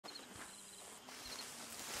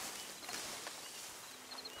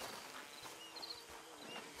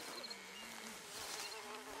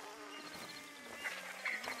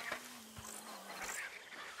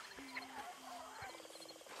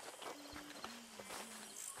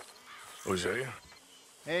Hosea?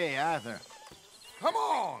 Hey, Arthur. Come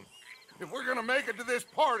on! If we're gonna make it to this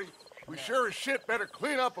party, we sure as shit better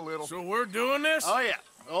clean up a little. So we're doing this? Oh, yeah.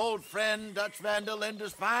 Old friend Dutch Van der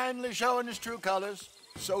Linde's finally showing his true colors.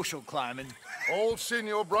 Social climbing. Old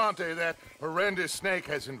Senor Bronte, that horrendous snake,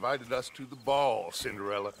 has invited us to the ball,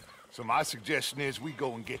 Cinderella. So my suggestion is we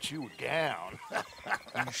go and get you a gown.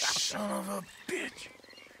 You son of a bitch.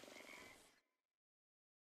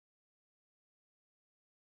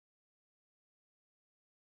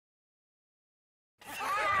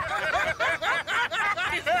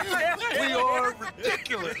 We are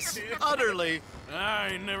ridiculous. Utterly. I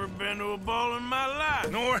ain't never been to a ball in my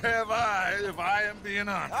life. Nor have I, if I am being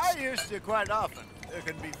honest. I used to quite often. There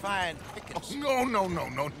can be fine pickets.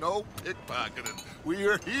 No pickpocketing. We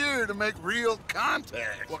are here to make real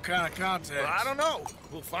contact. What kind of contact? Well, I don't know.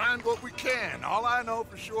 We'll find what we can. All I know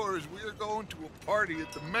for sure is we are going to a party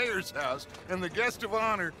at the mayor's house, and the guest of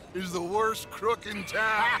honor is the worst crook in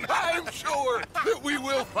town. I'm sure that we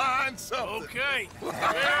will find something. Okay.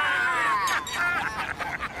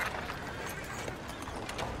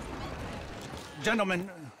 Gentlemen,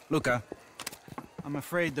 Luca, I'm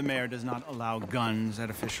afraid the mayor does not allow guns at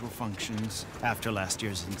official functions after last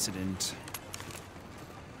year's incident.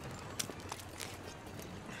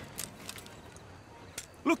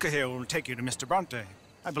 Luca here will take you to Mr. Bronte.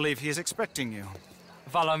 I believe he is expecting you.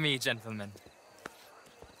 Follow me, gentlemen.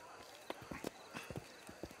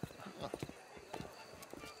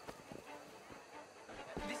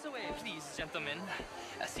 This way, please, gentlemen.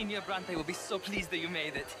 Senior Bronte will be so pleased that you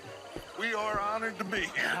made it. We are honored to be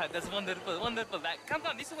here. That's wonderful, wonderful. Come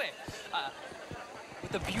on, this way.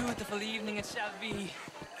 What a beautiful evening it shall be.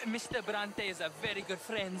 Mr. Bronte is a very good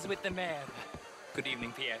friends with the mayor. Good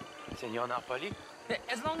evening, Pierre. Senor Napoli?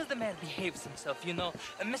 As long as the mayor behaves himself, you know.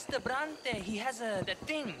 Mr. Bronte, he has that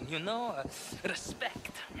thing, you know,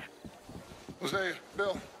 respect. Jose,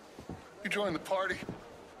 Bill, you join the party.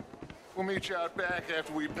 We'll meet you out back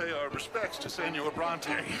after we pay our respects to Senor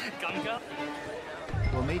Bronte. Come.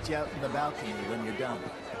 We'll meet you out in the balcony when you're done.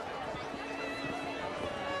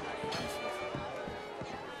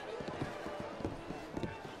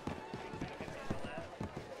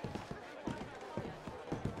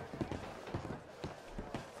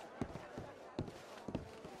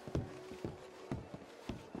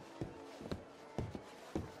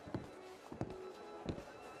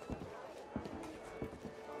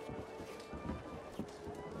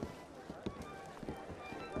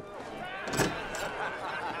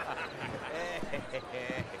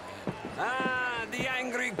 Ah, the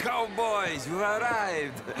angry cowboys, you've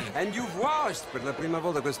arrived. And you've washed per la prima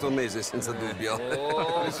volta questo mese, senza dubbio.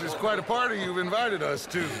 This is quite a party you've invited us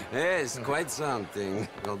to. Yes, quite something.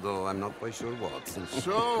 Although I'm not quite sure what.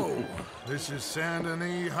 So, this is Saint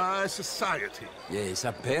Denis High Society. Yes,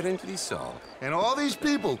 apparently so. And all these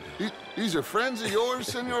people, these are friends of yours,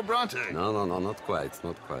 Senor Bronte? No, not quite,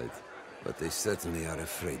 not quite. But they certainly are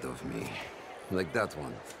afraid of me. Like that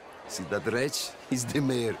one. See that wretch? He's the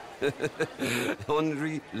mayor.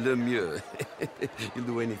 Henri Lemieux. He'll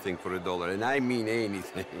do anything for $1, and I mean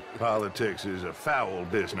anything. Politics is a foul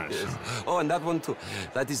business. Yes. Oh, and that one too.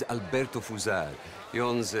 That is Alberto Fusar. He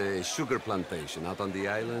owns a sugar plantation out on the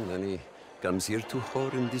island, and he comes here to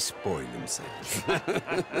whore and despoil himself.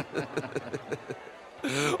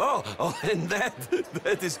 Oh, and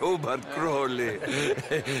that is Hobart Crawley,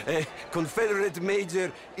 a Confederate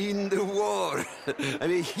major in the war. I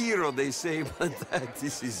mean, a hero, they say, but that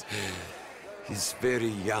is his very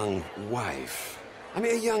young wife. I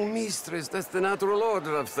mean, a young mistress, that's the natural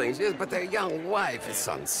order of things, yes, but a young wife is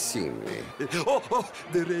unseemly. Oh,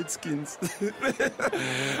 the Redskins.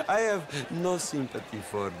 I have no sympathy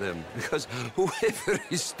for them, because whoever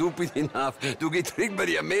is stupid enough to get tricked by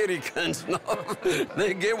the Americans, no,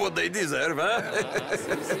 they get what they deserve, huh?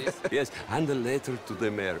 Yes, and a letter to the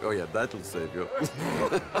mayor. Oh, yeah, that'll save you.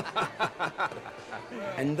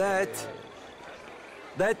 And that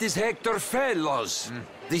is Hector Fellows,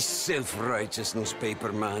 this self-righteous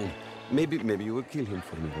newspaper man. Maybe you will kill him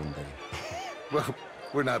for me one day. Well,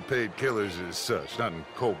 we're not paid killers as such, not in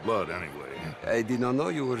cold blood anyway. I did not know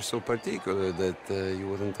you were so particular that you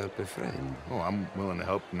wouldn't help a friend. Oh, I'm willing to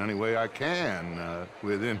help in any way I can,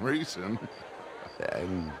 within reason.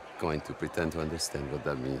 I'm going to pretend to understand what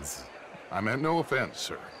that means. I meant no offense,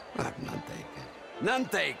 sir. None taken. None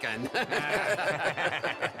taken!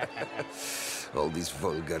 All these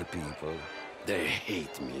vulgar people. They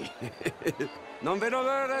hate me. Non vedo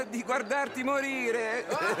l'ora di guardarti morire.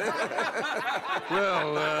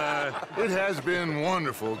 Well, it has been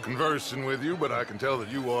wonderful conversing with you, but I can tell that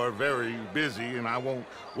you are very busy, and I won't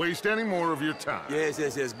waste any more of your time. Yes,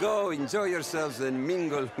 yes, yes. Go, enjoy yourselves, and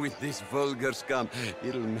mingle with this vulgar scum.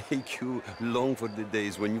 It'll make you long for the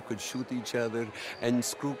days when you could shoot each other and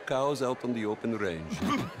screw cows out on the open range.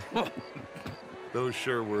 Those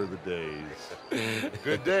sure were the days.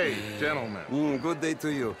 Good day, gentlemen. Good day to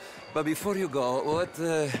you. But before you go, what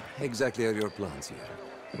exactly are your plans here?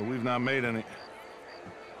 Well, we've not made any...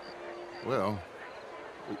 Well,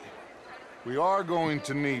 we are going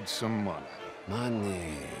to need some money.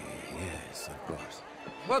 Money, yes, of course.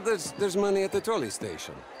 Well, there's money at the trolley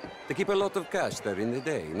station. They keep a lot of cash there in the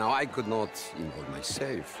day. Now, I could not involve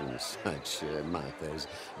myself in such matters.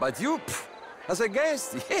 But you, as a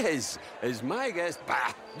guest, yes, as my guest,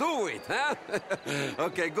 bah, do it, huh?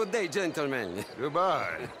 Okay, good day, gentlemen.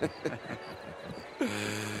 Goodbye.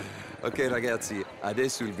 Ok, ragazzi,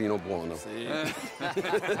 adesso il vino buono.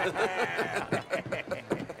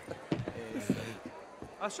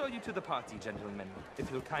 I'll show you to the party, gentlemen,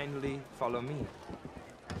 if you'll kindly follow me.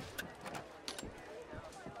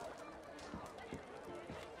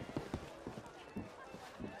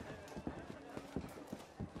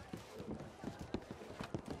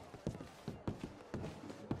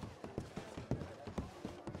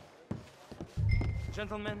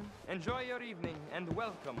 Gentlemen, enjoy your evening and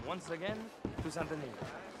welcome once again to Saint Denis.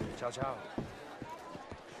 Ciao, ciao.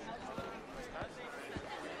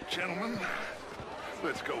 Gentlemen,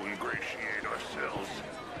 let's go ingratiate ourselves.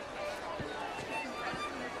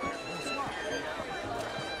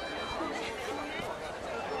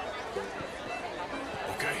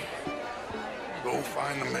 Okay. Go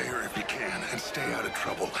find the mayor if you can and stay out of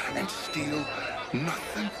trouble and steal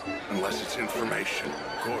nothing unless it's information.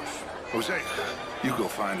 Of course. Jose, you go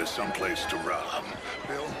find us someplace to rob.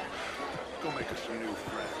 Bill, go make us some new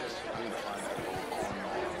friends. I'm gonna find that old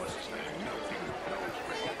cornball. What's his name?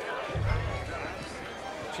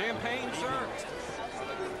 Champagne, sir.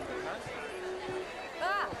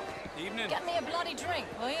 Ah! Evening. Get me a bloody drink,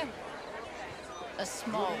 will you? A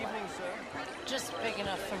small one. Evening, sir. Just big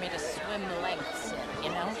enough for me to swim lengths in, you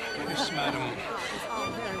know? Yes, madam.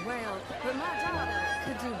 All very well, but my daughter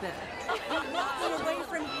could do better. You're walking away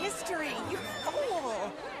from history, you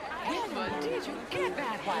fool! Emma, did you get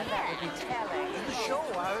that? Why, that would be telling.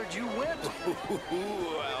 Sure, I heard you went.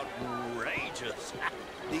 Outrageous.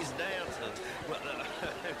 These dancers. Well,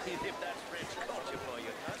 if that's French culture for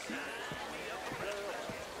you, huh?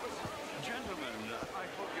 Gentlemen, I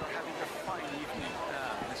hope you're having a fine evening.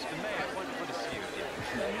 Mr. Mayor, wonderful to see you again.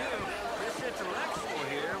 This intellectual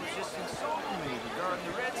here was just insulting me regarding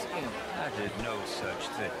the Redskins. I did no such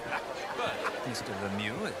thing. But, Mr.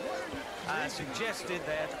 Lemieux, I suggested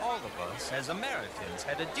that all of us, as Americans,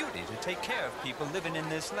 had a duty to take care of people living in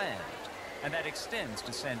this land. And that extends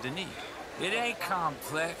to Saint Denis. It ain't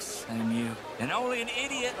complex, Lemieux. And only an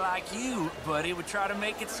idiot like you, buddy, would try to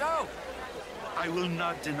make it so. I will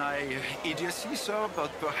not deny idiocy, sir, but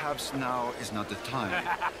perhaps now is not the time.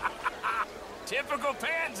 Typical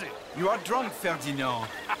pansy. You are drunk, Ferdinand.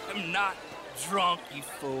 I'm not drunk, you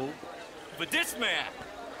fool. But this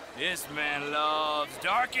man loves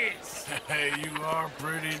darkies. Hey, you are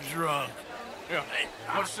pretty drunk. Yeah,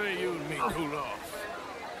 what say you and me cool off?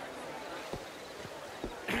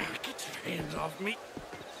 Get your hands off me.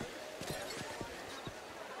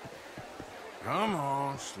 Come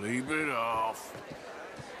on, sleep it off.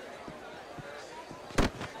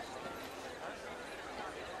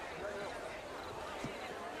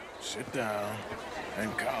 Sit down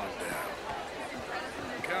and calm down.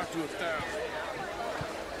 Count to 1,000.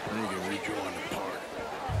 Then you can rejoin the party.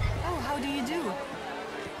 Oh, how do you do?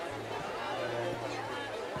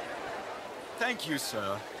 Thank you,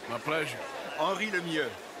 sir. My pleasure. Henri Lemieux.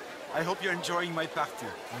 I hope you're enjoying my party.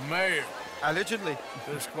 The mayor. Allegedly.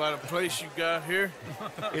 There's quite a place you got here.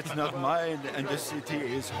 It's not mine, and the city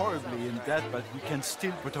is horribly in debt, but we can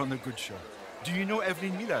still put on a good show. Do you know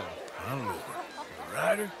Evelyn Miller? My lord. The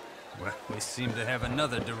writer? Well, we seem to have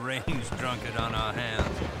another deranged drunkard on our hands.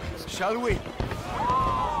 Shall we?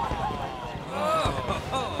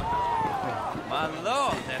 Oh, my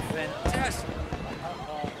lord, they're fantastic.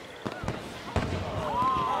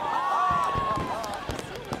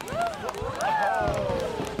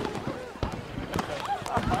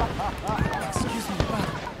 Excuse me,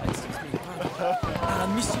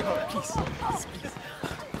 monsieur, please.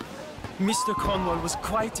 Mr. Cornwall was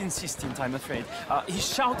quite insistent, I'm afraid. He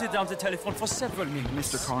shouted down the telephone for several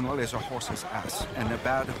minutes. Mr. Cornwall is a horse's ass, and a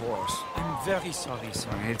bad horse. I'm very sorry,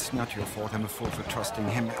 sir. It's not your fault. I'm a fool for trusting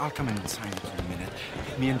him. I'll come in and sign it in a minute.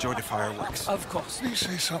 Let me enjoy the fireworks. Of course. Did he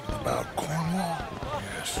say something about Cornwall?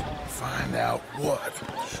 Yes. Find out what.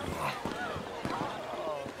 Sure.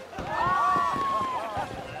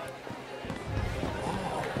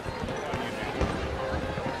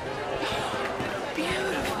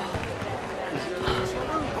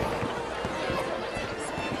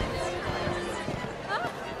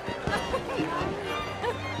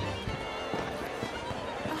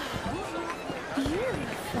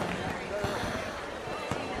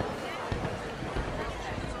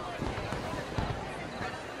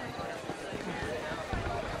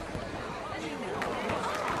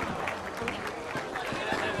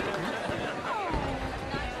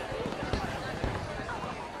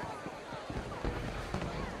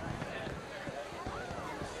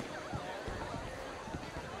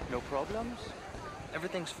 No problems?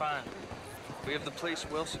 Everything's fine. We have the place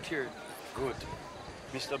well secured. Good.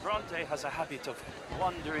 Mr. Bronte has a habit of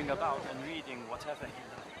wandering about and reading whatever he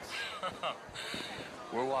likes.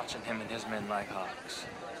 We're watching him and his men like hawks.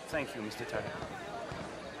 Thank you, Mr. Turner.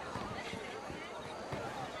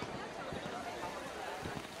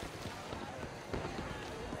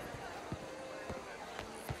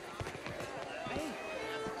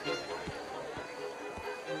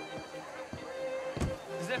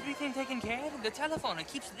 Is everything taken care of? The telephone, it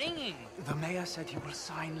keeps ringing. The mayor said he will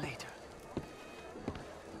sign later.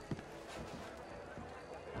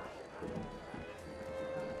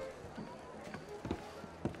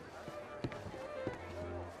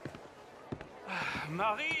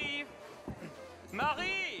 Marie!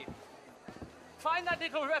 Marie! Find that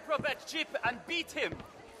little reprobate Chip and beat him.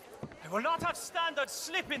 I will not have standard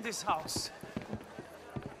slip in this house.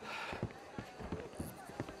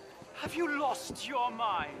 Have you lost your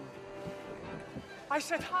mind? I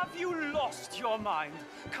said, have you lost your mind?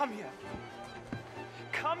 Come here.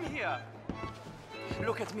 Come here.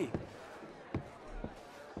 Look at me.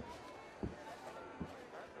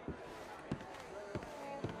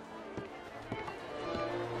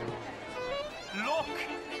 Look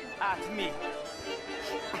at me.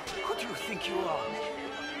 Who do you think you are?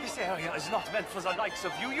 This area is not meant for the likes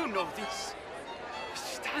of you. You know this.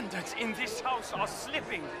 Standards in this house are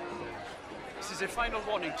slipping. This is a final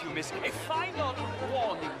warning to you, miss. A final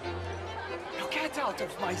warning. Now get out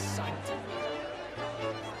of my sight.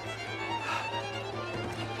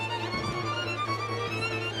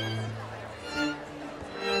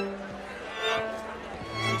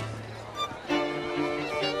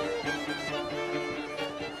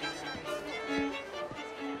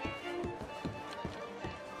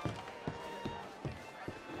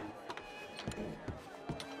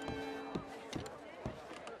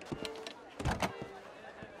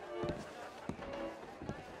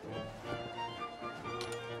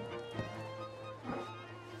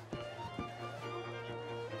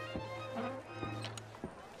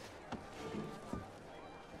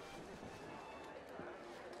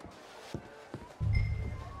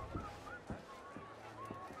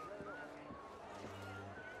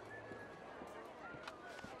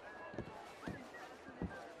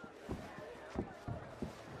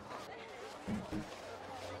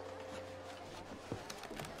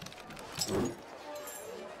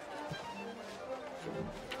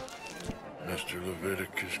 Mr.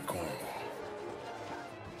 Leviticus Cornwall.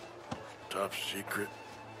 Top secret.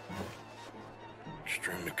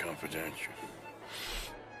 Extremely confidential.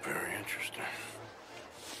 Very interesting.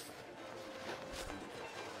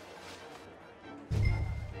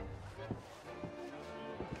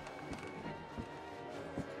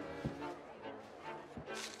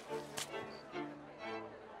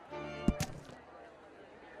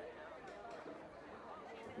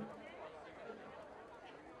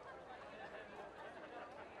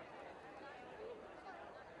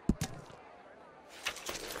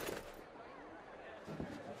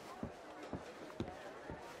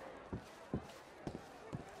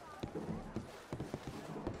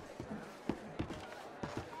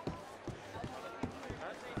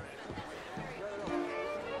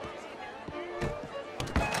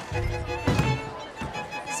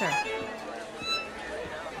 Sir.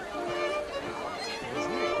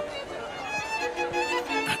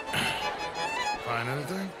 Find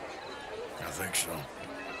anything? I think so.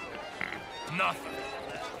 Nothing.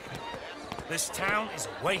 This town is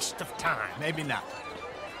a waste of time. Maybe not.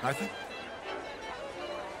 Arthur?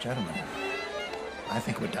 Gentlemen, I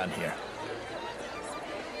think we're done here.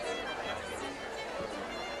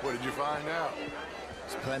 What did you find out?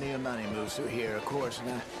 There's plenty of money moves through here, of course,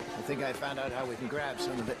 and I think I found out how we can grab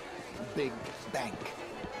some of it. Big bank.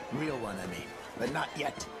 Real one, I mean. But not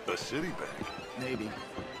yet. A city bank? Maybe.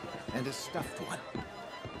 And a stuffed one.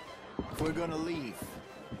 If we're gonna leave,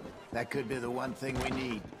 that could be the one thing we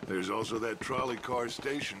need. There's also that trolley car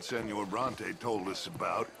station Senor Bronte told us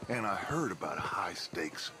about, and I heard about a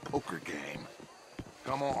high-stakes poker game.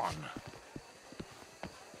 Come on.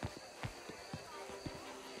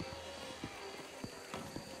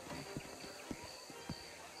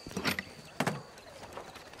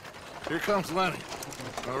 Here comes Lenny.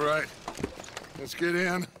 All right, let's get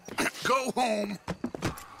in. Go home.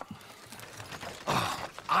 Oh,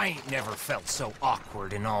 I ain't never felt so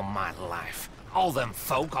awkward in all my life. All them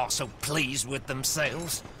folk all so pleased with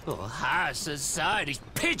themselves. Oh, high society's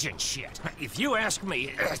pigeon shit. If you ask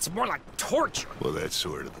me, it's more like torture. Well, that's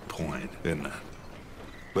sort of the point, isn't it?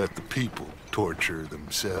 Let the people torture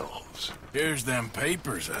themselves. Here's them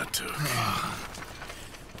papers I took.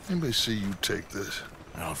 Anybody see you take this?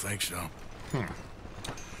 I don't think so.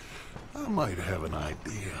 I might have an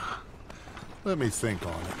idea. Let me think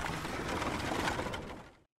on it.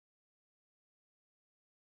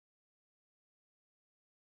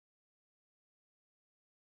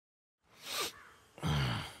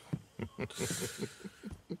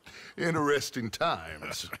 Interesting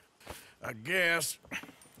times. I guess.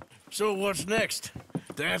 So what's next?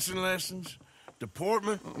 Dancing lessons?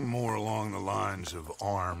 Deportment? More along the lines of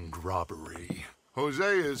armed robbery.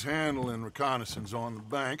 Hosea is handling reconnaissance on the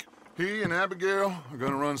bank. He and Abigail are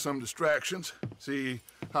gonna run some distractions, see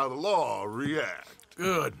how the law reacts.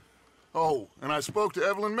 Good. Oh, and I spoke to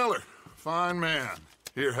Evelyn Miller. Fine man.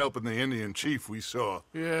 Here helping the Indian chief we saw.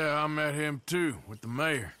 Yeah, I met him too, with the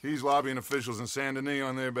mayor. He's lobbying officials in Saint Denis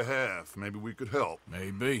on their behalf. Maybe we could help.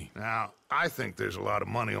 Maybe. Now, I think there's a lot of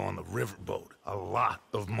money on the riverboat. A lot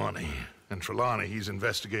of money. And Trelawney, he's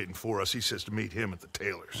investigating for us. He says to meet him at the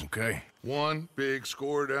Taylors. Okay. One big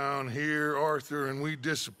score down here, Arthur, and we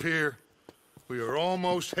disappear. We are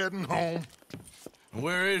almost heading home.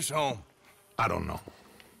 Where is home? I don't know.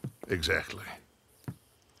 Exactly.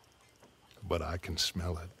 But I can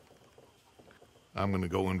smell it. I'm gonna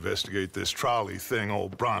go investigate this trolley thing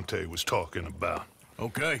old Bronte was talking about.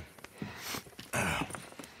 Okay.